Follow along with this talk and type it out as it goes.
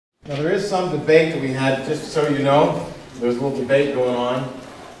Now there is some debate that we had, just so you know, there's a little debate going on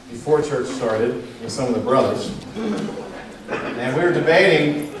before church started with some of the brothers. And we were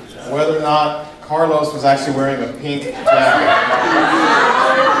debating whether or not Carlos was actually wearing a pink jacket.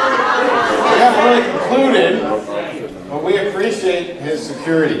 We haven't really concluded, but we appreciate his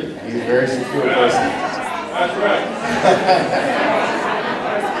security. He's a very secure person. That's right.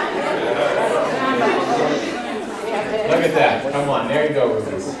 Look at that. Come on, there you go with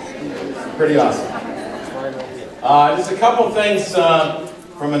this. Pretty awesome. Just a couple things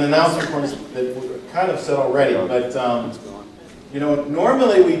from an announcement that we kind of said already, but you know,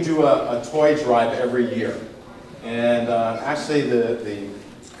 normally we do a toy drive every year. And actually the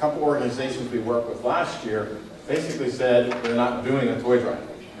couple organizations we worked with last year basically said they're not doing a toy drive.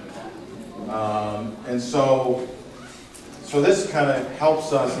 And so this kind of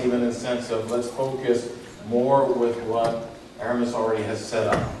helps us even in the sense of let's focus more with what Aramis already has set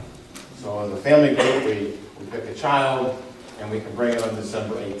up. So as a family group, we pick a child and we can bring it on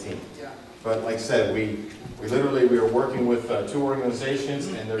December 18th. But like I said, we are working with two organizations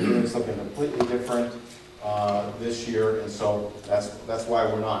and they're doing something completely different this year, and so that's why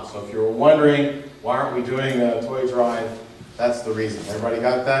we're not. So if you were wondering why aren't we doing a toy drive, that's the reason. Everybody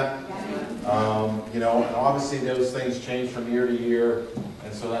got that? You know, and obviously those things change from year to year,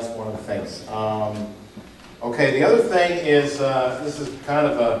 and so that's one of the things. Okay, the other thing is, this is kind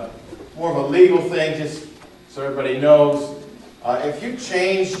of more of a legal thing, just so everybody knows. If you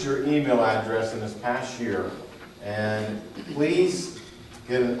changed your email address in this past year, and please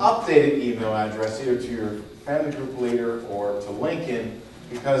get an updated email address either to your family group leader or to Lincoln,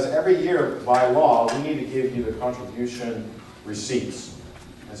 because every year by law we need to give you the contribution receipts.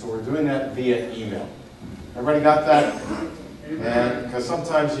 And so we're doing that via email. Everybody got that? And because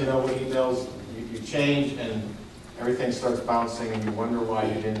sometimes, you know, when emails you change and everything starts bouncing and you wonder why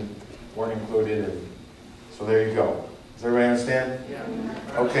you weren't included. And so there you go. Does everybody understand?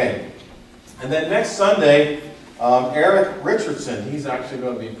 Yeah. Okay. And then next Sunday, Eric Richardson, he's actually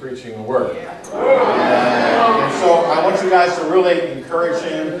going to be preaching the Word. And so I want you guys to really encourage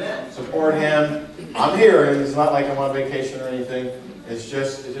him, support him. I'm here, and it's not like I'm on vacation or anything. It's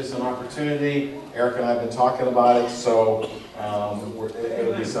just an opportunity. Eric and I have been talking about it, so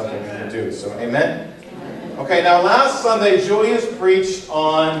it'll be something we can do. So amen? Okay, now last Sunday, Julius preached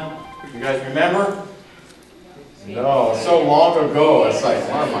on, you guys remember? No, so long ago. It's like,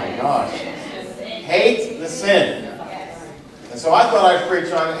 oh my gosh. Hate the sin. And so I thought I'd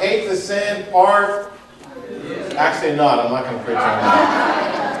preach on hate the sin part. Actually not, I'm not going to preach on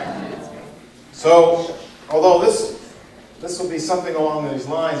that. So, although this will be something along these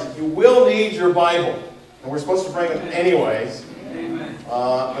lines, you will need your Bible. And we're supposed to bring it anyways.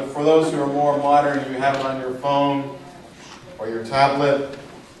 But for those who are more modern, you have it on your phone or your tablet.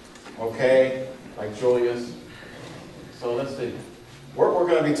 Okay, like Julius. So let's see. What we're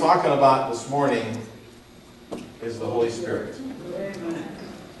going to be talking about this morning is the Holy Spirit.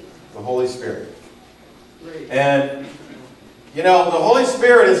 The Holy Spirit. And, you know, the Holy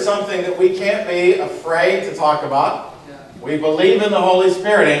Spirit is something that we can't be afraid to talk about. We believe in the Holy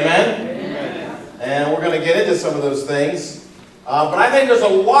Spirit, amen? Amen. And we're going to get into some of those things. But I think there's a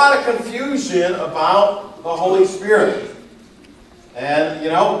lot of confusion about the Holy Spirit. And, you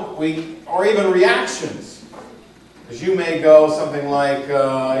know, or even reactions. Because you may go something like,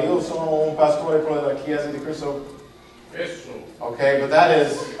 Io sono un pastore per la Chiesa di Cristo. Okay, but that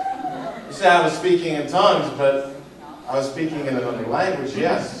is, you say I was speaking in tongues, but I was speaking in another language,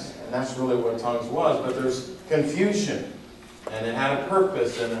 yes. And that's really what tongues was. But there's confusion. And it had a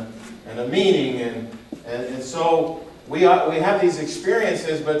purpose and a meaning. And so we have these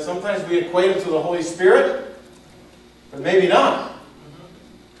experiences, but sometimes we equate them to the Holy Spirit, but maybe not.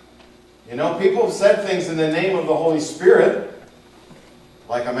 You know, people have said things in the name of the Holy Spirit,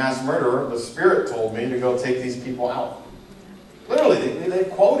 like a mass murderer. The Spirit told me to go take these people out. Literally, they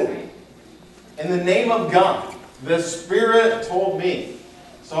quoted it. In the name of God, the Spirit told me.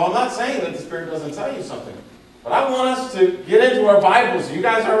 So I'm not saying that the Spirit doesn't tell you something. But I want us to get into our Bibles. You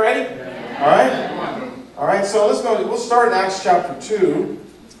guys are ready? All right? All right, so let's go. We'll start in Acts chapter 2.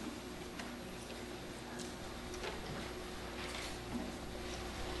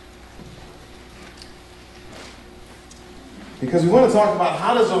 Because we want to talk about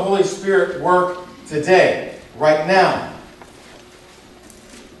how does the Holy Spirit work today, right now.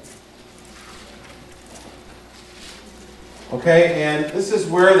 Okay, and this is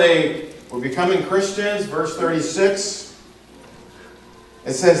where they were becoming Christians, verse 36.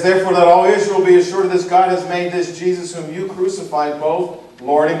 It says, therefore let all Israel be assured of this, God has made this Jesus whom you crucified both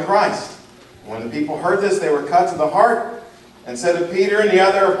Lord and Christ. When the people heard this, they were cut to the heart, and said to Peter and the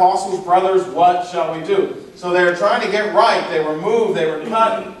other apostles, brothers, what shall we do? So they were trying to get right. They were moved. They were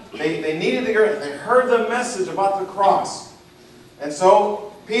cut. They needed to get right. They heard the message about the cross. And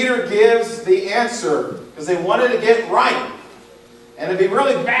so Peter gives the answer because they wanted to get right. And it'd be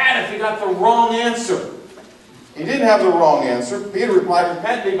really bad if he got the wrong answer. He didn't have the wrong answer. Peter replied,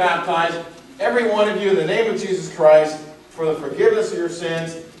 repent and be baptized, every one of you, in the name of Jesus Christ, for the forgiveness of your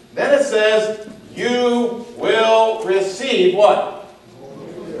sins. Then it says, you will receive what?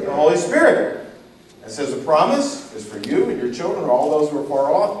 The Holy Spirit. It says the promise is for you and your children, or all those who are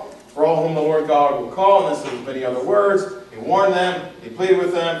far off, for all whom the Lord God will call. And this is many other words. He warned them. He pleaded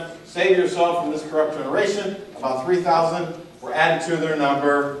with them. Save yourself from this corrupt generation. About 3,000 were added to their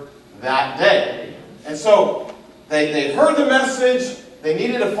number that day. And so they heard the message. They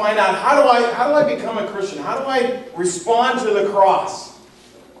needed to find out, how do I become a Christian? How do I respond to the cross?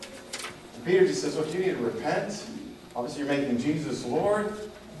 And Peter just says, look, you need to repent. Obviously, you're making Jesus Lord.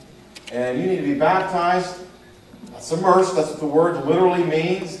 And you need to be baptized. That's immersed. That's what the word literally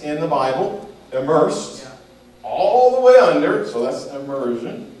means in the Bible. Immersed. All the way under. So that's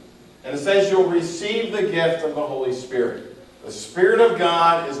immersion. And it says you'll receive the gift of the Holy Spirit. The Spirit of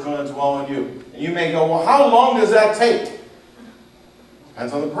God is going to dwell in you. And you may go, well, how long does that take?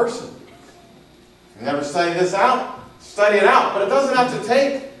 Depends on the person. You never study this out? Study it out. But it doesn't have to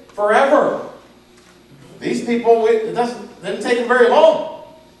take forever. These people, it didn't take them very long.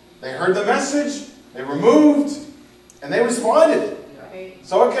 They heard the message, they were moved, and they responded.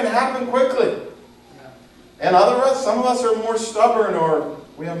 So it can happen quickly. And some of us are more stubborn, or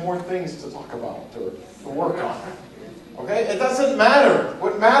we have more things to talk about, to work on. Okay? It doesn't matter.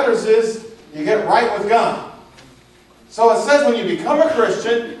 What matters is you get right with God. So it says when you become a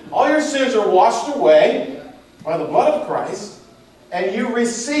Christian, all your sins are washed away by the blood of Christ, and you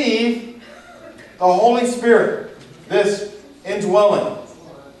receive the Holy Spirit, this indwelling.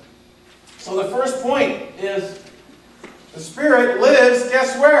 So the first point is the Spirit lives,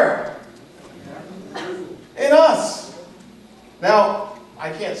 guess where? In us. Now,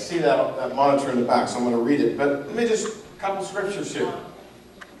 I can't see that monitor in the back, so I'm going to read it. But let me just, a couple scriptures here.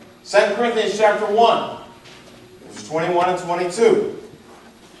 2 Corinthians chapter 1, verses 21 and 22.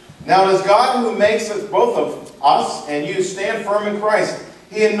 Now it is God who makes us, both of us and you, stand firm in Christ.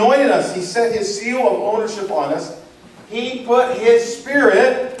 He anointed us. He set His seal of ownership on us. He put His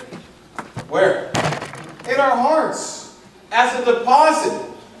Spirit, where? In our hearts, as a deposit,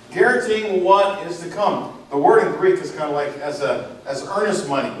 guaranteeing what is to come. The word in Greek is kind of like as earnest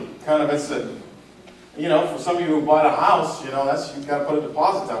money. Kind of, it's a, you know, for some of you who bought a house, you know, you've got to put a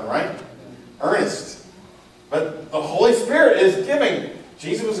deposit down, right? Earnest. But the Holy Spirit is giving.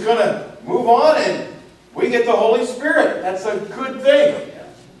 Jesus was going to move on, and we get the Holy Spirit. That's a good thing.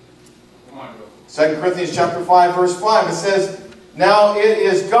 2 Corinthians chapter 5, verse 5, it says, now it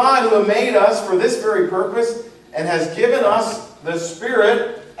is God who made us for this very purpose and has given us the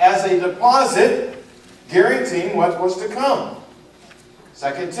Spirit as a deposit, guaranteeing what was to come.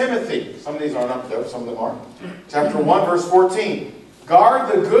 2 Timothy, some of these aren't up there, some of them are. Chapter 1, verse 14.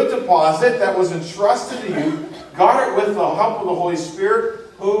 Guard the good deposit that was entrusted to you. Guard it with the help of the Holy Spirit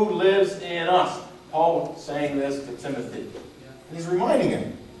who lives in us. Paul was saying this to Timothy. And he's reminding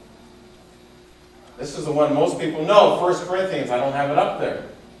him. This is the one most people know, 1 Corinthians. I don't have it up there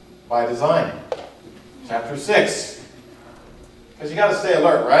by design. Chapter 6. Because you got to stay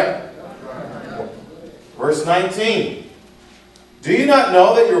alert, right? Verse 19. Do you not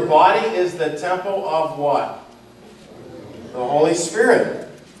know that your body is the temple of what? The Holy Spirit.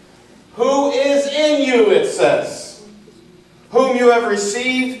 Who is in you, it says. Whom you have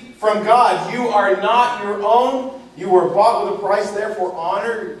received from God. You are not your own. You were bought with a price. Therefore,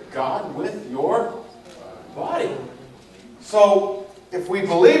 honor God with your body. So, if we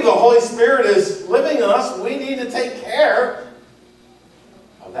believe the Holy Spirit is living in us, we need to take care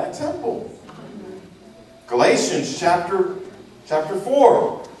of that temple. Galatians chapter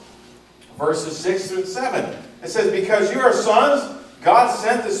 4, verses 6 through 7. It says, because you are sons, God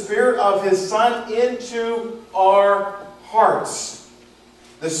sent the Spirit of His Son into our hearts.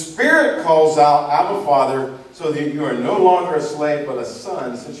 The Spirit calls out, Abba, Father, so that you are no longer a slave, but a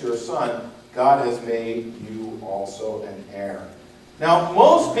son. Since you're a son, God has made you also an heir. Now,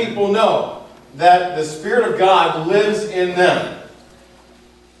 most people know that the Spirit of God lives in them.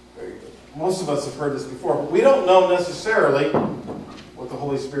 Most of us have heard this before, but we don't know necessarily what the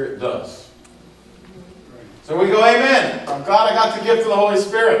Holy Spirit does. So we go, amen. I'm glad I got the gift of the Holy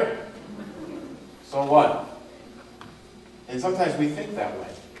Spirit. So what? And sometimes we think that way.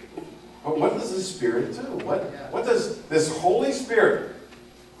 But what does the Spirit do? What does this Holy Spirit,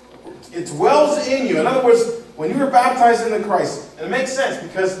 it dwells in you. In other words, when you were baptized into Christ, and it makes sense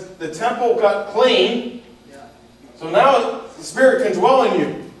because the temple got clean, so now the Spirit can dwell in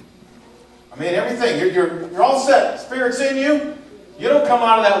you. I mean, everything. You're all set. Spirit's in you. You don't come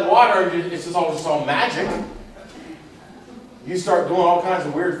out of that water and it's just all magic. You start doing all kinds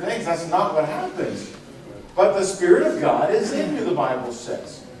of weird things. That's not what happens. But the Spirit of God is in you, the Bible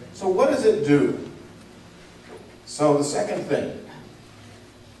says. So what does it do? So the second thing.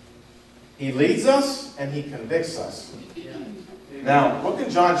 He leads us and He convicts us. Now, look in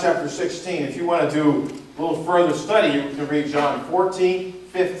John chapter 16. If you want to do a little further study, you can read John 14,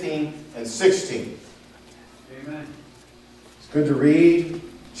 15, and 16. Amen. It's good to read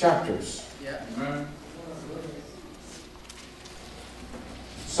chapters. Yeah. Amen.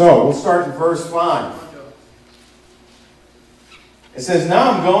 So, we'll start in verse 5. It says,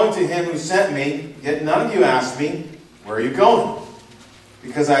 "Now I'm going to Him who sent me, yet none of you ask me, where are you going?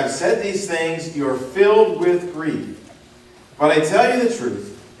 Because I've said these things, you are filled with grief. But I tell you the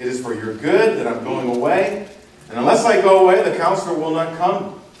truth, it is for your good that I'm going away. And unless I go away, the Counselor will not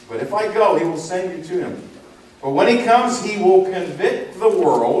come. But if I go, He will send you to Him. But when He comes, He will convict the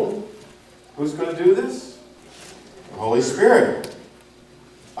world." Who's going to do this? The Holy Spirit.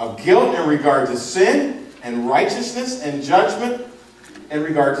 "Of guilt in regard to sin, and righteousness and judgment in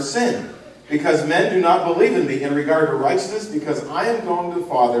regard to sin. Because men do not believe in me. In regard to righteousness, because I am going to the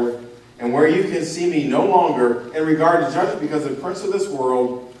Father, and where you can see me no longer. In regard to judgment, because the prince of this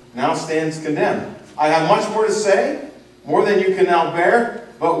world now stands condemned. I have much more to say, more than you can now bear.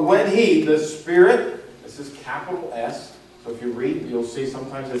 But when He, the Spirit," this is capital S. So if you read, you'll see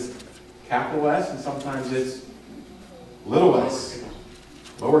sometimes it's capital S and sometimes it's little s,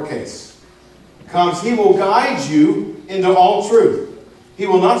 lowercase. "Comes, He will guide you into all truth. He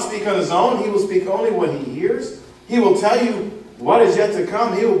will not speak on His own. He will speak only what He hears. He will tell you what is yet to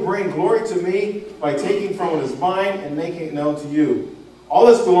come. He will bring glory to me by taking from what is mine and making it known to you. All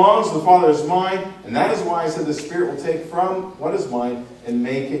this belongs to the Father is mine, and that is why I said the Spirit will take from what is mine and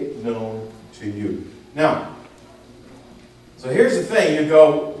make it known to you." Now, so here's the thing. You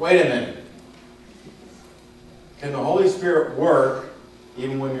go, wait a minute. Can the Holy Spirit work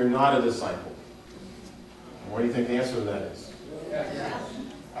even when you're not a disciple? And what do you think the answer to that is? Yeah.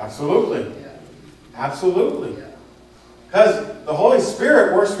 Absolutely. Yeah. Absolutely. Because the Holy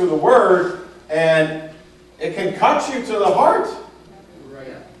Spirit works through the Word, and it can cut you to the heart. Right.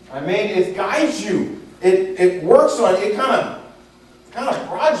 I mean, it guides you. It works on it. Kind of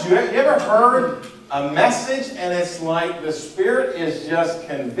prods you. Have you ever heard a message and it's like the Spirit is just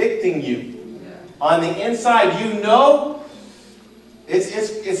convicting you? On the inside, you know,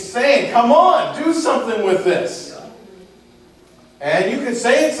 it's saying, come on, do something with this. And you could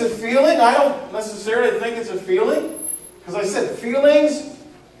say it's a feeling. I don't necessarily think it's a feeling. Because I said, feelings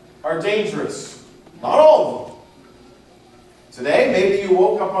are dangerous. Not all of them. Today, maybe you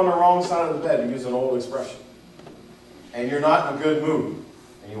woke up on the wrong side of the bed, to use an old expression. And you're not in a good mood.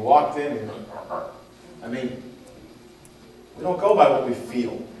 And you walked in and you're like, I mean, we don't go by what we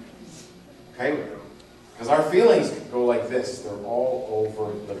feel. Okay? Because our feelings go like this. They're all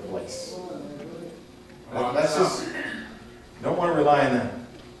over the place. That's just, you don't want to rely on that.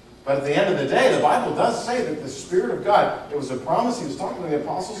 But at the end of the day, the Bible does say that the Spirit of God, it was a promise. He was talking to the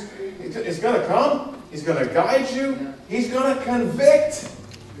apostles. He's going to come. He's going to guide you. He's going to convict.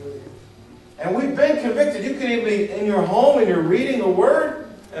 And we've been convicted. You can even be in your home and you're reading the Word,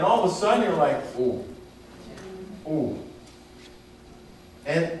 and all of a sudden you're like, ooh. Ooh.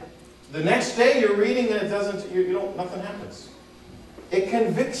 And the next day you're reading and it doesn't, nothing happens. It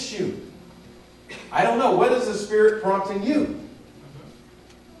convicts you. I don't know. What is the Spirit prompting you?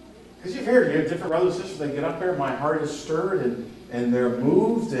 Because you've heard, you have different brothers and sisters, they get up there, my heart is stirred, and they're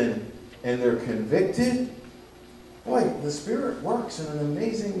moved, and they're convicted. Boy, the Spirit works in an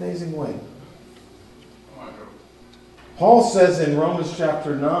amazing, amazing way. Paul says in Romans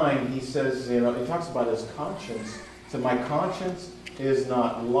chapter 9, he says, he talks about his conscience. He said, my conscience is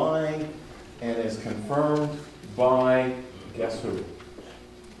not lying and is confirmed by, guess who?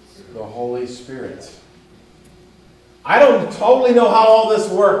 The Holy Spirit. I don't totally know how all this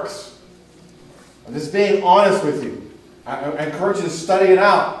works. I'm just being honest with you. I encourage you to study it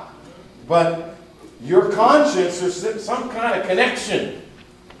out. But your conscience, there's some kind of connection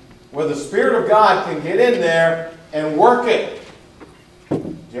where the Spirit of God can get in there and work it.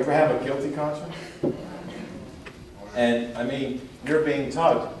 Do you ever have a guilty conscience? And, I mean, you're being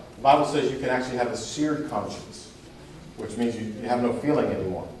tugged. The Bible says you can actually have a seared conscience, which means you have no feeling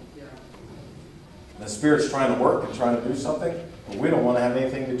anymore. The Spirit's trying to work and trying to do something, but we don't want to have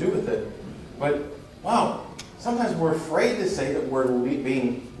anything to do with it. But, wow, sometimes we're afraid to say that we're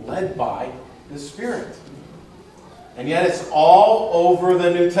being led by the Spirit. And yet it's all over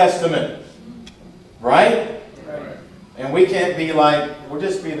the New Testament. Right? Right. And we can't be like, we'll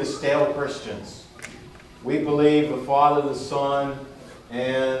just be the stale Christians. We believe the Father, the Son,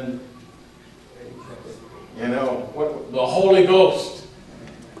 and, you know, the Holy Ghost.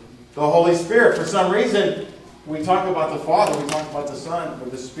 The Holy Spirit. For some reason, we talk about the Father, we talk about the Son, but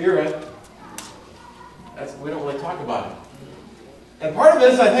the Spirit, we don't really talk about it. And part of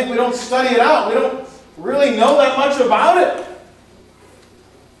it is, I think, we don't study it out. We don't really know that much about it.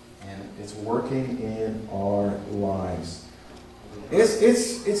 And it's working in our lives.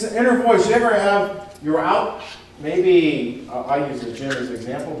 It's an inner voice. You ever have, you're out, maybe, I use the gym as an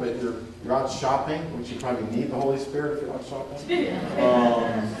example, but you're out shopping, which you probably need the Holy Spirit if you're out shopping.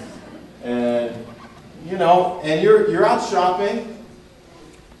 And, you know, and you're out shopping,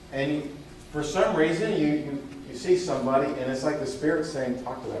 and for some reason you see somebody, and it's like the Spirit saying,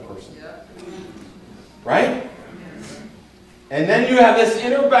 talk to that person. Right? And then you have this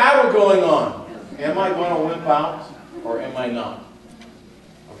inner battle going on. Am I going to wimp out, or am I not?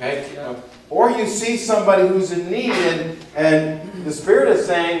 Okay? Or you see somebody who's in need, and the Spirit is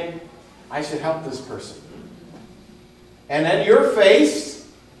saying, I should help this person. And then you're faced,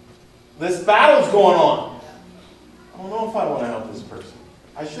 this battle's going on. I don't know if I want to help this person.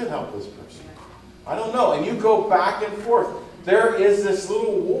 I should help this person. I don't know. And you go back and forth. There is this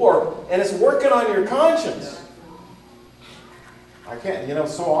little war, and it's working on your conscience. I can't, you know,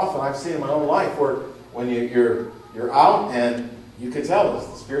 so often I've seen in my own life where when you're out and you can tell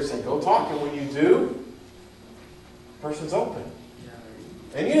the Spirit saying, go talk, and when you do, the person's open.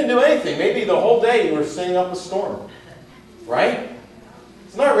 And you didn't do anything. Maybe the whole day you were singing up a storm. Right?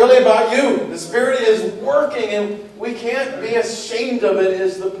 It's not really about you. The Spirit is working, and we can't be ashamed of it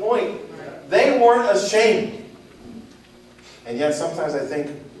is the point. They weren't ashamed. And yet sometimes I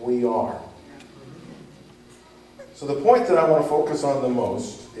think we are. So the point that I want to focus on the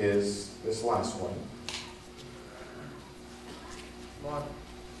most is this last one.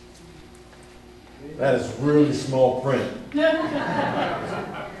 That is really small print.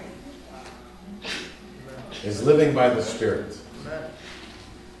 Is living by the Spirit.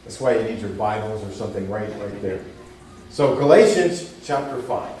 That's why you need your Bibles or something right there. So Galatians chapter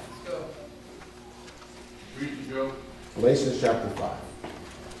 5. Read it, Joe. Galatians chapter 5.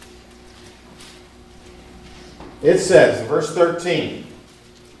 It says, verse 13,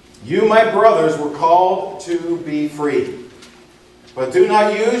 you, my brothers, were called to be free. But do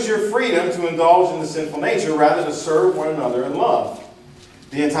not use your freedom to indulge in the sinful nature, rather to serve one another in love.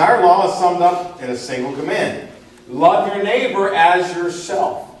 The entire law is summed up in a single command. Love your neighbor as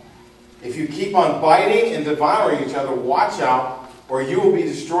yourself. If you keep on biting and devouring each other, watch out, or you will be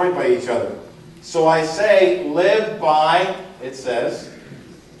destroyed by each other. So I say, live by, it says,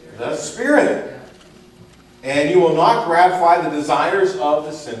 the Spirit. And you will not gratify the desires of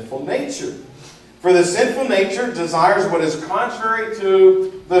the sinful nature. For the sinful nature desires what is contrary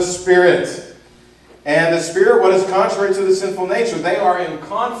to the Spirit. And the Spirit what is contrary to the sinful nature. They are in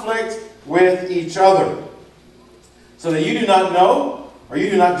conflict with each other. So that you do not know, or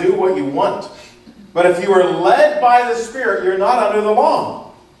you do not do what you want. But if you are led by the Spirit, you're not under the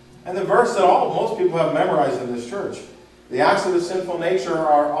law. And the verse that most people have memorized in this church. The acts of the sinful nature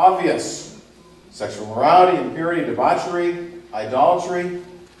are obvious. Sexual morality, impurity, debauchery, idolatry,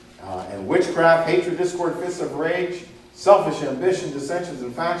 and witchcraft, hatred, discord, fits of rage, selfish ambition, dissensions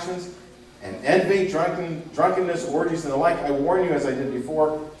and factions, and envy, drunkenness, orgies, and the like. I warn you, as I did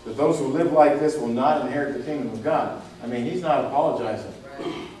before, that those who live like this will not inherit the kingdom of God. I mean, he's not apologizing.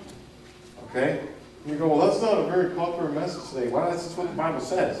 Okay? You go, well, that's not a very popular message today. Well, that's what the Bible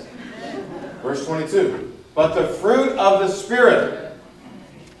says. Verse 22. But the fruit of the Spirit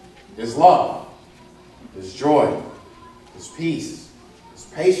is love, is joy, is peace, is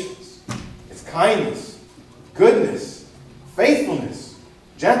patience, is kindness, goodness, faithfulness,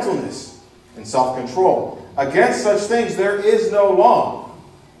 gentleness, and self-control. Against such things there is no law.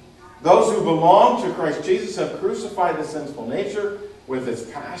 Those who belong to Christ Jesus have crucified the sinful nature with its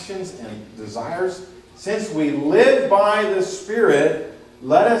passions and desires. Since we live by the Spirit,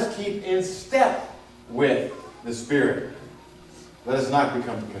 let us keep in step with the Spirit. Let us not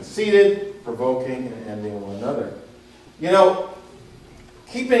become conceited, provoking, and envying one another. You know,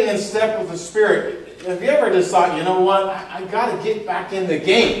 keeping in step with the Spirit, have you ever decided, you know what, I got to get back in the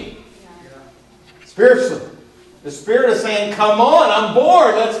game? Spiritually. The Spirit is saying, come on, I'm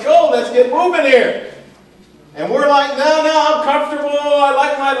bored, let's go, let's get moving here. And we're like, no, I'm comfortable, I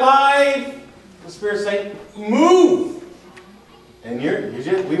like my life. The Spirit's saying, move. And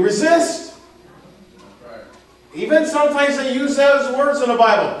we resist. Right. Even sometimes they use those words in the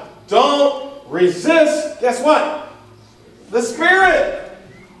Bible. Don't resist, guess what? The Spirit.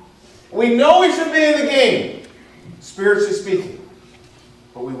 We know we should be in the game, spiritually speaking.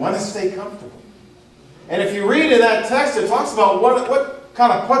 But we want to stay comfortable. And if you read in that text, it talks about what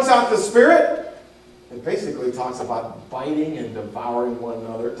kind of puts out the Spirit. It basically talks about biting and devouring one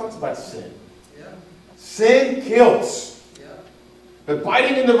another. It talks about sin. Yeah. Sin kills. Yeah. But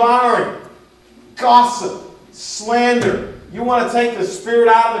biting and devouring, gossip, slander. You want to take the Spirit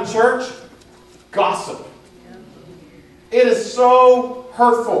out of the church? Gossip. It is so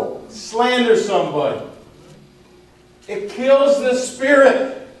hurtful. Slander somebody. It kills the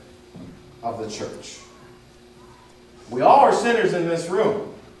Spirit of the church. We all are sinners in this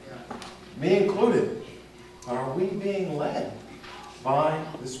room, me included. But are we being led by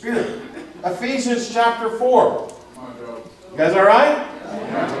the Spirit? Ephesians chapter 4. You guys all right?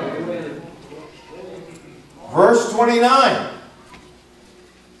 Verse 29.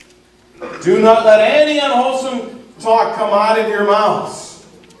 Do not let any unwholesome talk come out of your mouths,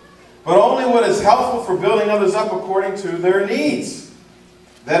 but only what is helpful for building others up according to their needs,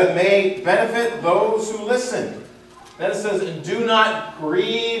 that it may benefit those who listen. Then it says, and do not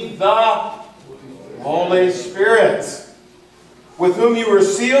grieve the Holy Spirit, with whom you were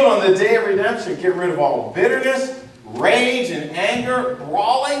sealed on the day of redemption. Get rid of all bitterness, rage, and anger,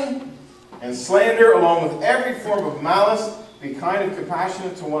 brawling, and slander, along with every form of malice. Be kind and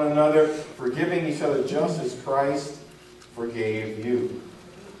compassionate to one another, forgiving each other just as Christ forgave you.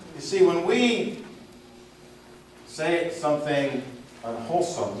 You see, when we say something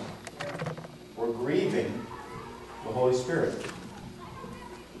unwholesome, we're grieving the Holy Spirit. You've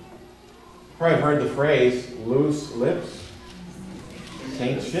probably heard the phrase, loose lips,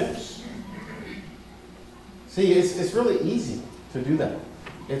 sink ships. See, it's really easy to do that.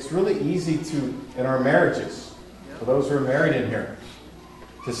 It's really easy to, in our marriages, for those who are married in here,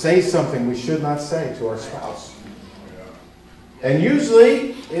 to say something we should not say to our spouse. And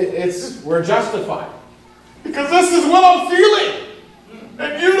usually, we're justified. Because this is what I'm feeling.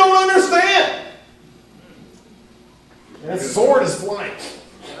 And you don't understand. And that sword is flying.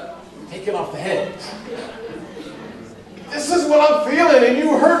 Take it off the head. This is what I'm feeling, and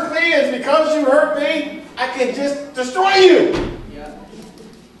you hurt me, and because you hurt me, I can just destroy you.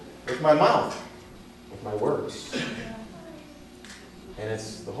 With my mouth. With my words. And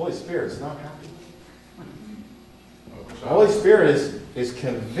it's the Holy Spirit's not happy. The Holy Spirit is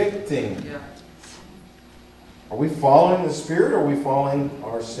convicting. Are we following the Spirit, or are we following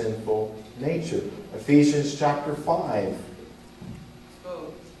our sinful nature? Ephesians chapter 5.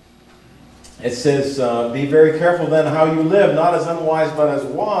 It says, be very careful then how you live, not as unwise but as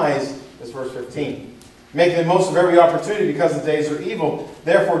wise. That's verse 15. Making the most of every opportunity because the days are evil.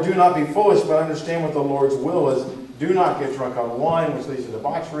 Therefore do not be foolish, but understand what the Lord's will is. Do not get drunk on wine, which leads to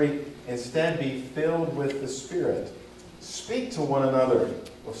debauchery. Instead be filled with the Spirit. Speak to one another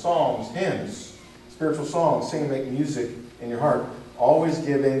with psalms, hymns, spiritual songs. Sing and make music in your heart. Always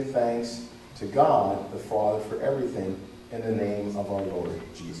giving thanks to God the Father for everything in the name of our Lord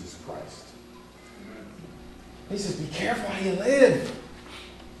Jesus Christ. He says, be careful how you live.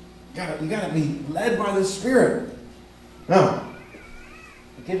 You got to be led by the Spirit. Now,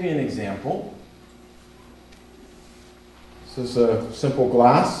 I'll give you an example. This is a simple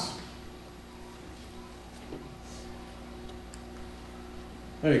glass.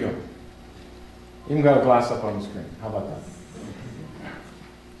 There you go. Even got a glass up on the screen. How about that?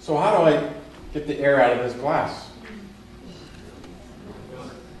 So how do I get the air out of this glass?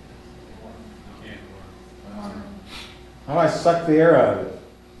 How do I suck the air out of it?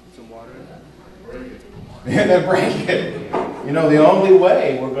 Some water. And then break it. You know, the only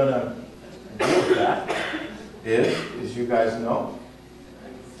way we're going to deal with that is you guys know,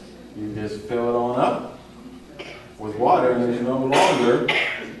 you just fill it on up with water, and there's no longer.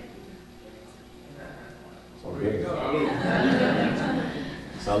 So here you go.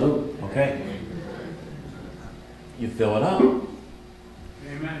 Salute. Okay. You fill it up.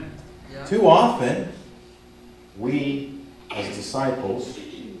 Amen. Too often, we as disciples,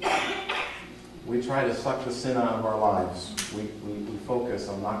 we try to suck the sin out of our lives. We focus,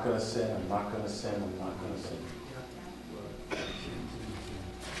 I'm not going to sin, I'm not going to sin, I'm not going to sin.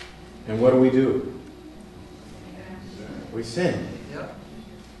 And what do? We sin.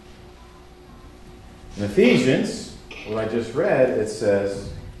 In Ephesians, what I just read, it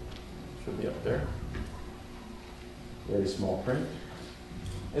says, should be up there, very small print.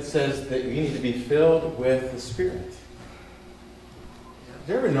 It says that you need to be filled with the Spirit.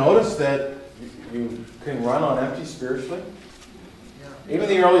 Did you ever notice that you can run on empty spiritually? Even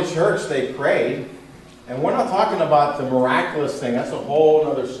the early church, they prayed And we're not talking about the miraculous thing. That's a whole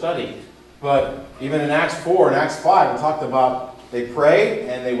other study. But even in Acts 4 and Acts 5, it talked about they prayed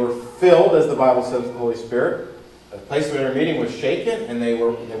and they were filled, as the Bible says, with the Holy Spirit. The place where their meeting was shaken, and they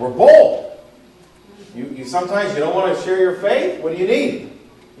were bold. You sometimes you don't want to share your faith. What do you need?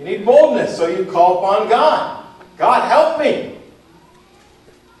 You need boldness. So you call upon God. God, help me.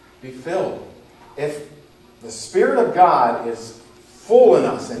 Be filled. If the Spirit of God is full in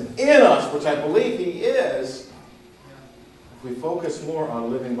us and in us, which I believe He is, if we focus more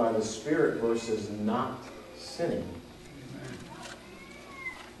on living by the Spirit versus not sinning,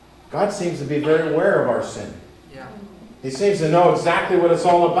 God seems to be very aware of our sin. Yeah. He seems to know exactly what it's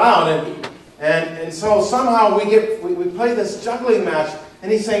all about. And so somehow we play this juggling match,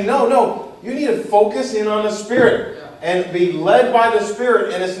 and He's saying, no, you need to focus in on the Spirit and be led by the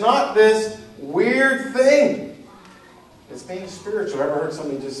Spirit. And it's not this weird thing. It's being spiritual. I've ever heard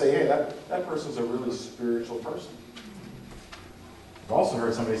somebody just say, hey, that person's a really spiritual person. I've also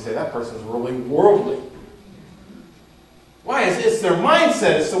heard somebody say that person's really worldly. Why? It's their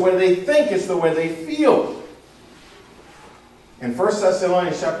mindset. It's the way they think. It's the way they feel. In 1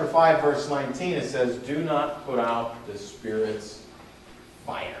 Thessalonians chapter 5, verse 19, it says, do not put out the Spirit's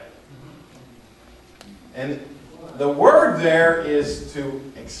fire. And the word there is to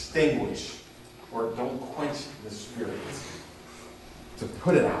extinguish, or don't quench the Spirit. To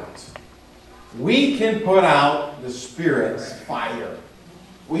put it out. We can put out the Spirit's fire.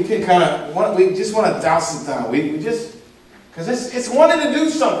 We can we just want to douse it down. We just, because it's wanting to do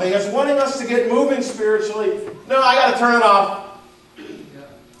something. It's wanting us to get moving spiritually. No, I got to turn it off.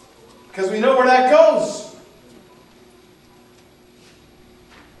 Because we know where that goes.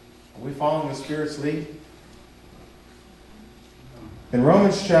 Are we following the Spirit's lead? In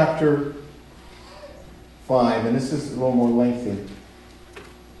Romans chapter 5, and this is a little more lengthy.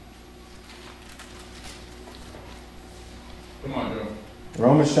 Come on, Joe.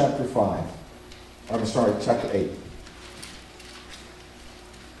 Romans chapter 5. I'm sorry, chapter 8.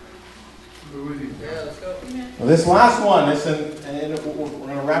 Yeah, let's go. Well, this last one, and we're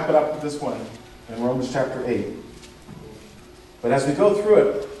going to wrap it up with this one in Romans chapter 8. But as we go through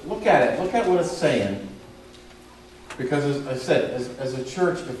it, look at it. Look at what it's saying. Because as I said, as a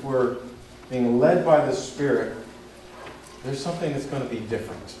church, if we're being led by the Spirit, there's something that's going to be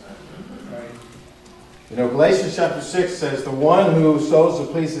different. Right. You know, Galatians chapter 6 says, the one who sows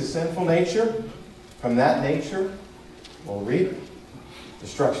to please his sinful nature, from that nature will reap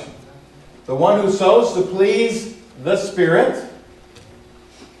destruction. The one who sows to please the Spirit,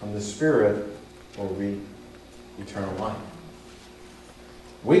 from the Spirit will reap eternal life.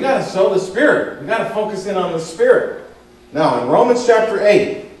 We got to sow the Spirit. We got to focus in on the Spirit. Now, in Romans chapter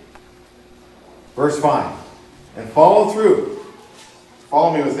 8, verse 5, and follow through.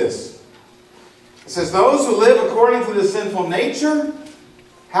 Follow me with this. It says, those who live according to the sinful nature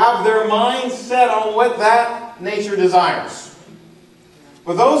have their minds set on what that nature desires.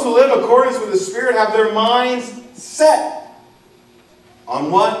 But those who live according to the Spirit have their minds set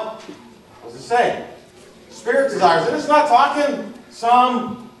on what? What does it say? Spirit desires. And it's not talking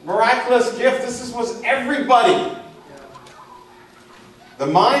some miraculous gift. This was everybody. The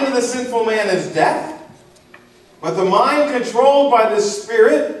mind of the sinful man is death, but the mind controlled by the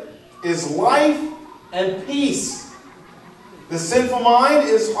Spirit is life and peace. The sinful mind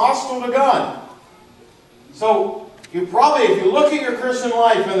is hostile to God. So, you probably, if you look at your Christian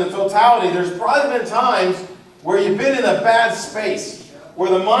life in the totality, there's probably been times where you've been in a bad space, where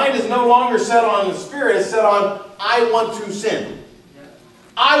the mind is no longer set on the Spirit, it's set on, I want to sin.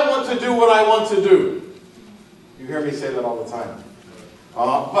 I want to do what I want to do. You hear me say that all the time.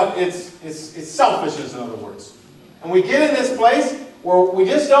 But it's selfishness, in other words. And we get in this place where we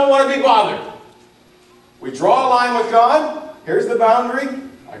just don't want to be bothered. We draw a line with God. Here's the boundary.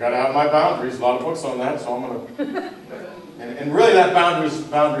 I got to have my boundaries. A lot of books on that, so I'm going to... And really that boundary is the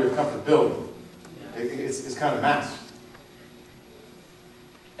boundary of comfortability. It's kind of masked.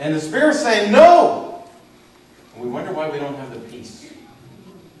 And the Spirit's saying, no! And we wonder why we don't have the peace.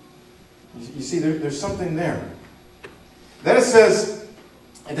 You see, there's something there. Then it says,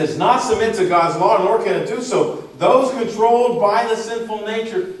 it does not submit to God's law, nor can it do so. Those controlled by the sinful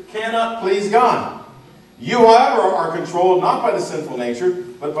nature cannot please God. You, however, are controlled not by the sinful nature,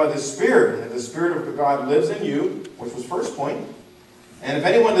 but by the Spirit. And if the Spirit of God lives in you, which was first point, and if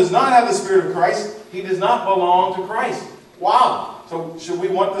anyone does not have the Spirit of Christ, he does not belong to Christ. Wow. So should we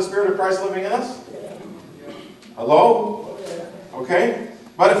want the Spirit of Christ living in us? Hello? Okay.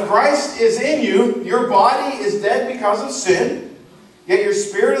 But if Christ is in you, your body is dead because of sin, yet your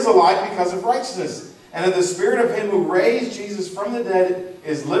spirit is alive because of righteousness. And if the Spirit of Him who raised Jesus from the dead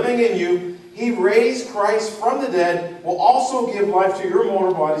is living in you, He raised Christ from the dead will also give life to your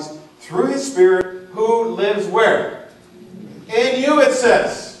mortal bodies through His Spirit who lives where? In you, it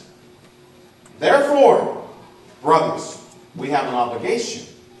says. Therefore, brothers, we have an obligation.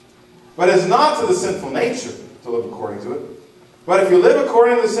 But it's not to the sinful nature to live according to it. But if you live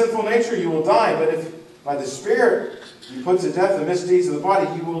according to the sinful nature, you will die. But if by the Spirit you put to death the misdeeds of the body,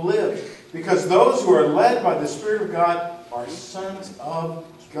 you will live. Because those who are led by the Spirit of God are sons of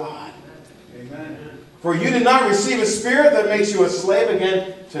God. Amen. For you did not receive a spirit that makes you a slave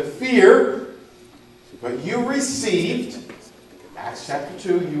again to fear, but you received, Acts chapter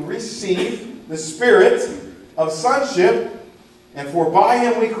 2, you received the Spirit of sonship, and for by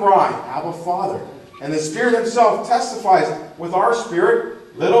Him we cry, Abba, Father. And the Spirit Himself testifies with our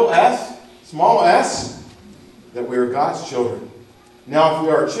spirit, little s, small s, that we are God's children. Now if we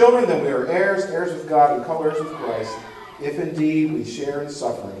are children, then we are heirs, heirs of God, and co-heirs with Christ, if indeed we share in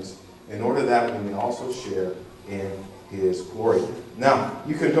sufferings, in order that we may also share in His glory. Now,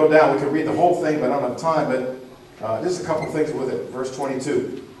 you could go down, we could read the whole thing, but I don't have time, but just a couple things with it. Verse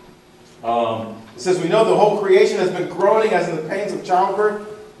 22. It says, we know the whole creation has been groaning as in the pains of childbirth,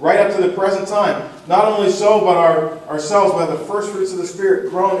 right up to the present time. Not only so, but ourselves, by the first fruits of the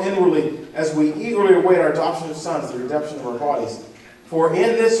Spirit, groan inwardly, as we eagerly await our adoption of sons, the redemption of our bodies. For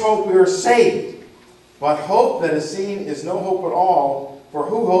in this hope we are saved. But hope that is seen is no hope at all, for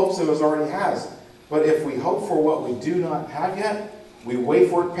who hopes it already has? But if we hope for what we do not have yet, we wait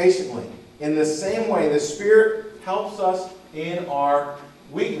for it patiently. In the same way, the Spirit helps us in our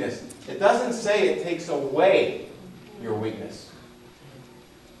weakness. It doesn't say it takes away your weakness.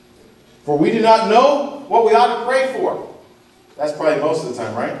 For we do not know what we ought to pray for. That's probably most of the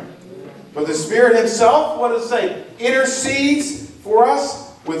time, right? But the Spirit Himself, what does it say? Intercedes for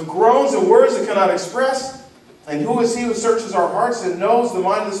us with groans and words that cannot express. And who is He who searches our hearts and knows the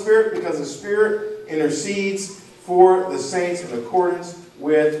mind of the Spirit? Because the Spirit intercedes for the saints in accordance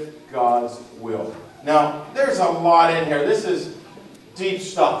with God's will. Now, there's a lot in here. This is deep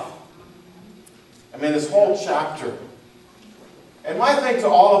stuff. I mean, this whole chapter. And my thing to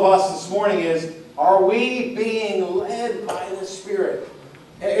all of us this morning is, are we being led by the Spirit?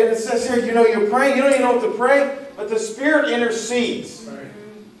 And it says here, you're praying, you don't even know what to pray, but the Spirit intercedes. Right.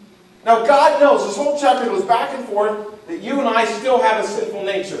 Now, God knows, this whole chapter goes back and forth, that you and I still have a sinful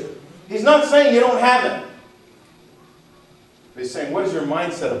nature. He's not saying you don't have it. But He's saying, what is your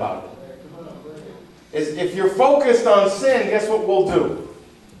mindset about it? If you're focused on sin, guess what we'll do?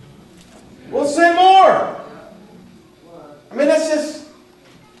 We'll sin more. I mean,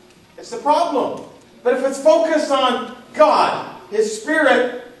 it's the problem. But if it's focused on God, His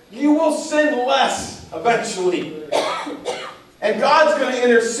Spirit, you will sin less eventually. And God's going to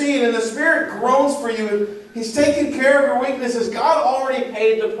intercede, and the Spirit groans for you. He's taking care of your weaknesses. God already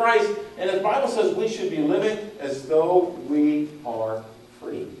paid the price. And the Bible says we should be living as though we are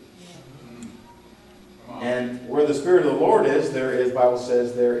free. And where the Spirit of the Lord is, Bible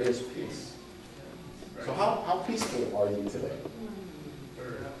says, there is peace. So how peaceful are you today?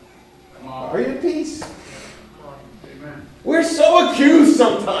 Are you at peace? Amen. We're so accused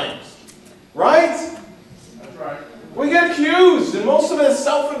sometimes. Right? That's right. We get accused, and most of it is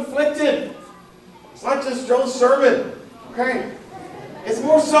self-inflicted. It's not just Joe's sermon. Okay? It's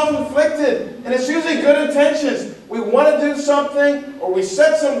more self-inflicted. And it's usually good intentions. We want to do something, or we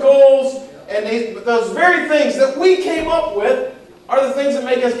set some goals, and those very things that we came up with are the things that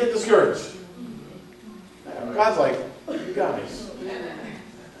make us get discouraged. And God's like, you guys.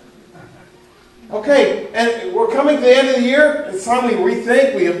 Okay, and we're coming to the end of the year. It's time we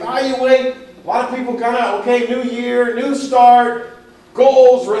rethink, we evaluate. A lot of people kind of, okay, new year, new start,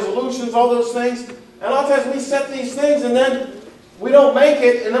 goals, resolutions, all those things. And a lot of times we set these things and then we don't make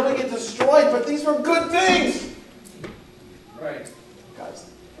it and then we get destroyed. But these were good things. Right. Guys,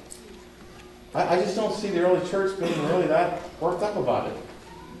 I just don't see the early church being really that worked up about it.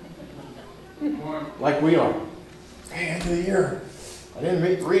 Like we are. Hey, end of the year. I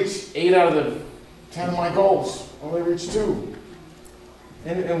didn't reach 8 out of the 10 of my goals. I only reached 2.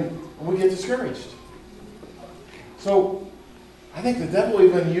 And we get discouraged. So, I think the devil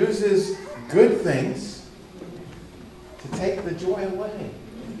even uses good things to take the joy away.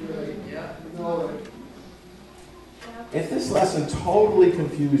 If this lesson totally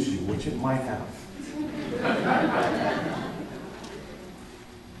confused you, which it might have,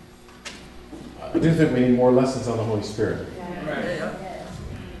 I do think we need more lessons on the Holy Spirit.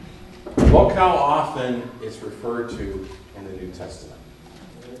 Look how often it's referred to in the New Testament.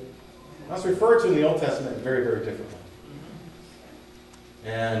 Now, it's referred to in the Old Testament very, very differently.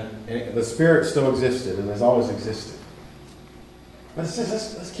 And the Spirit still existed and has always existed. But it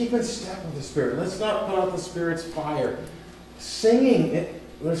says, let's keep in step with the Spirit. Let's not put out the Spirit's fire. Singing,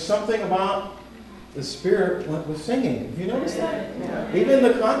 there's something about the Spirit with singing. Have you noticed that? Yeah. Even in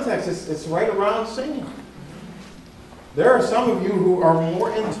the context, it's right around singing. There are some of you who are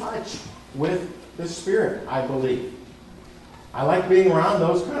more in touch with the Spirit, I believe. I like being around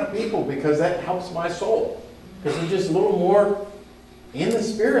those kind of people because that helps my soul. Because they're just a little more in the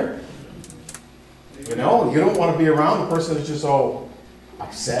Spirit. You know, you don't want to be around the person that's just all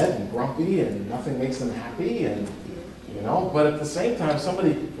upset and grumpy and nothing makes them happy, and you know. But at the same time,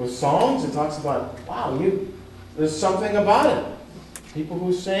 somebody with songs, it talks about, wow, there's something about it. People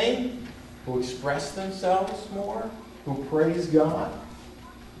who sing, who express themselves more, who praise God,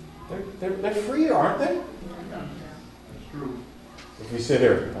 they're free, aren't they? That's true. If you sit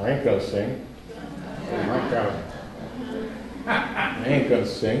here, I ain't gonna sing. I ain't gonna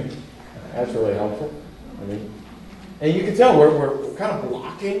sing. That's really helpful. I mean, and you can tell we're kind of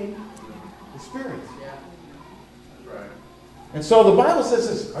blocking the Spirit. Yeah. That's right. And so the Bible says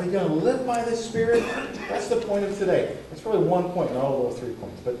this, are you going to live by the Spirit? That's the point of today. It's really one point, not all those 3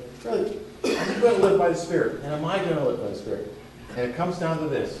 points. But really, are you going to live by the Spirit? And am I going to live by the Spirit? And it comes down to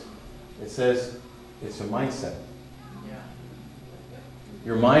this. It says it's a mindset. Yeah.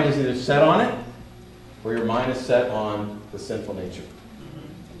 Your mind is either set on it, or your mind is set on the sinful nature.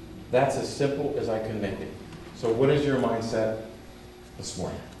 That's as simple as I can make it. So what is your mindset this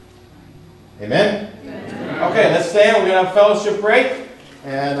morning? Amen? Amen. Okay, let's stand. We're going to have a fellowship break.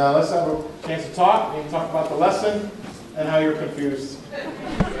 And let's have a chance to talk. We can talk about the lesson and how you're confused.